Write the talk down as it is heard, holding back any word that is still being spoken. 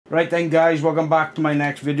Right then guys, welcome back to my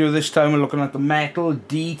next video. This time we're looking at the Metal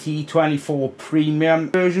DT24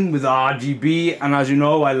 Premium version with RGB, and as you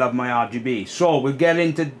know I love my RGB. So we'll get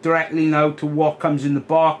into directly now to what comes in the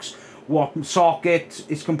box, what socket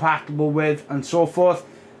it's compatible with and so forth.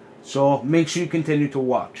 So make sure you continue to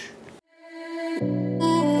watch.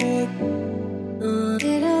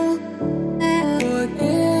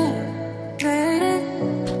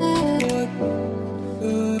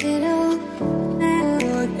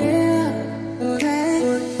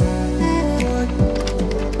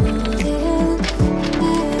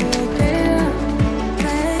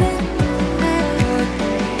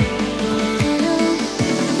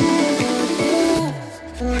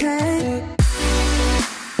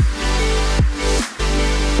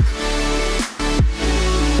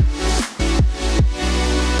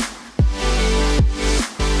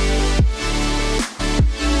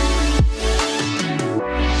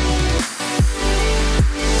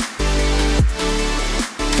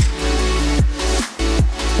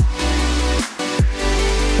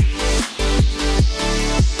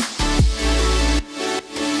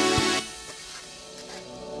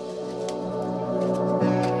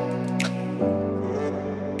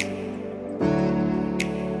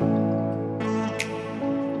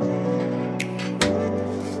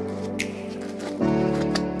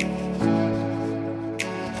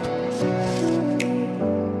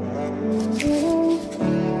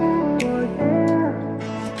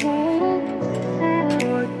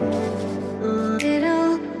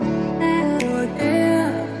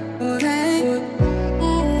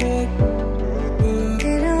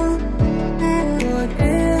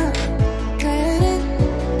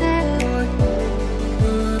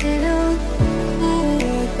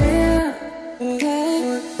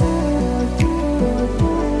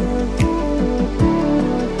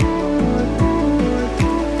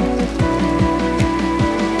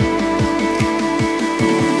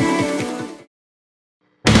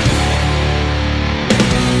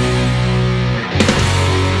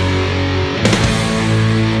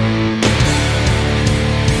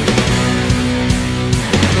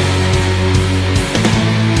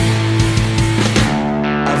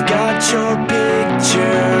 Your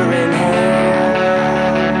picture in hand,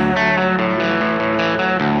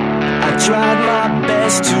 I tried my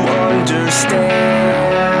best to understand,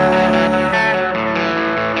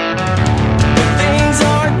 but things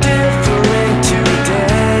are different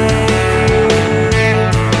today,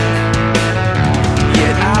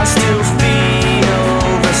 yet I still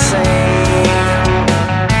feel the same,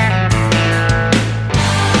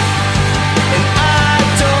 and I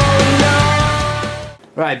don't know.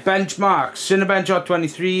 Right, benchmarks: Cinebench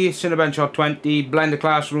R23, Cinebench R20, Blender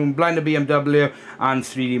Classroom, Blender BMW, and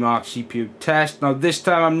 3D Mark CPU test. Now this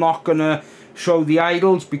time I'm not going to show the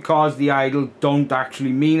idles because the idle don't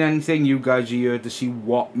actually mean anything. You guys are here to see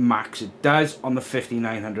what max it does on the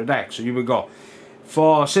 5900X. So here we go.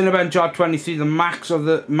 For Cinebench R23, the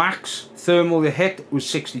max thermal it hit was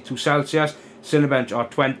 62 Celsius. Cinebench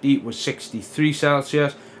R20 was 63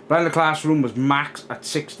 Celsius. Blender Classroom was max at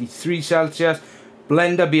 63 Celsius.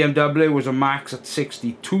 Blender BMW was a max at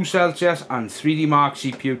 62 Celsius, and 3D Mark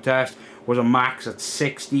CPU test was a max at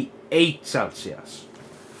 68 Celsius.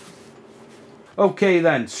 Okay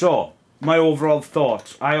then, so my overall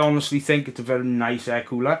thoughts. I honestly think it's a very nice air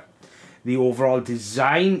cooler. The overall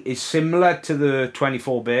design is similar to the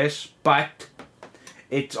 24 base, but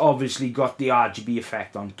it's obviously got the RGB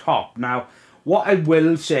effect on top. Now, what I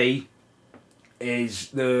will say is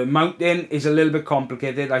the mounting is a little bit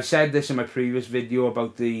complicated. I said this in my previous video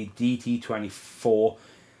about the DT24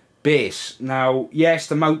 base. Now, yes,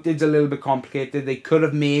 the mounting's a little bit complicated. They could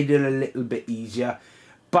have made it a little bit easier,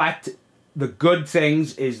 but the good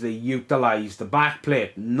things is they utilize the back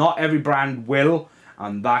plate. Not every brand will,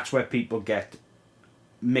 and that's where people get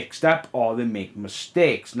mixed up or they make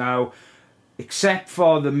mistakes. Now, except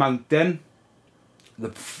for the mounting, the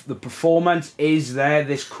performance is there.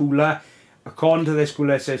 This cooler, according to this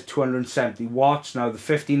cooler, it says 270 watts. Now the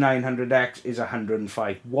 5900X is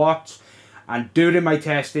 105 watts. And during my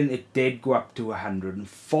testing, it did go up to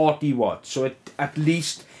 140 watts. So at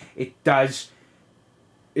least it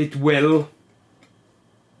will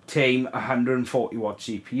tame 140 watt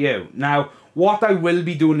CPU. Now, what I will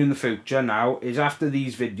be doing in the future now is after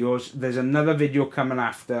these videos, there's another video coming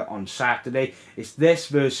after on Saturday. It's this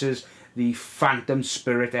versus the Phantom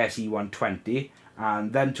Spirit SE120.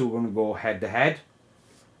 And them two are going to go head to head.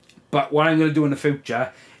 But what I'm going to do in the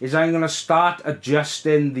future is I'm going to start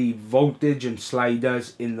adjusting the voltage and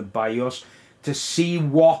sliders in the BIOS to see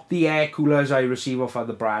what the air coolers I receive off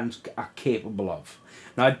other brands are capable of.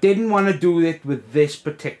 Now I didn't want to do it with this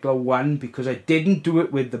particular one because I didn't do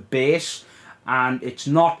it with the base, and it's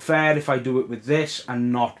not fair if I do it with this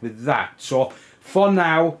and not with that. So for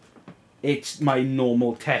now it's my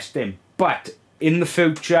normal testing, but in the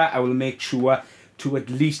future I will make sure to at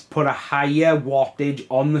least put a higher wattage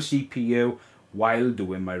on the CPU while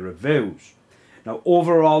doing my reviews. Now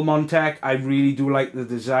overall, Montech, I really do like the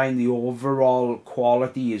design. The overall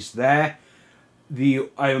quality is there.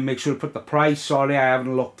 I will make sure to put the price. Sorry, I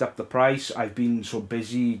haven't looked up the price. I've been so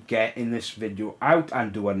busy getting this video out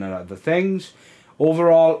and doing other things.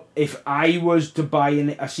 Overall, if I was to buy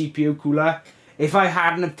a CPU cooler, if I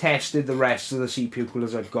hadn't have tested the rest of the CPU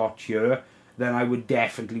coolers I've got here, then I would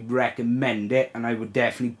definitely recommend it, and I would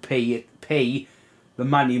definitely pay the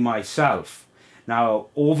money myself. Now,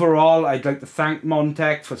 overall, I'd like to thank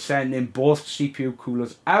Montech for sending both CPU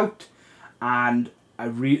coolers out, and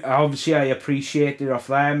obviously I appreciate it of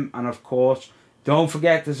them. And of course, don't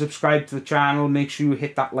forget to subscribe to the channel. Make sure you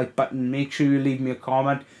hit that like button. Make sure you leave me a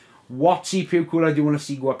comment. What CPU cooler do you want to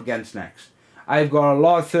see go up against next? I've got a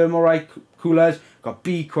lot of Thermalright coolers. Got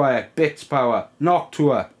Be Quiet, Bits Power,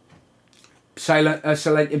 Noctua, Silent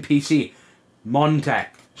PC, Montech.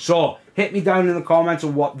 So hit me down in the comments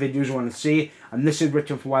on what videos you want to see. And this is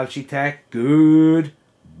Richard from WELSHYTECH. Goodbye.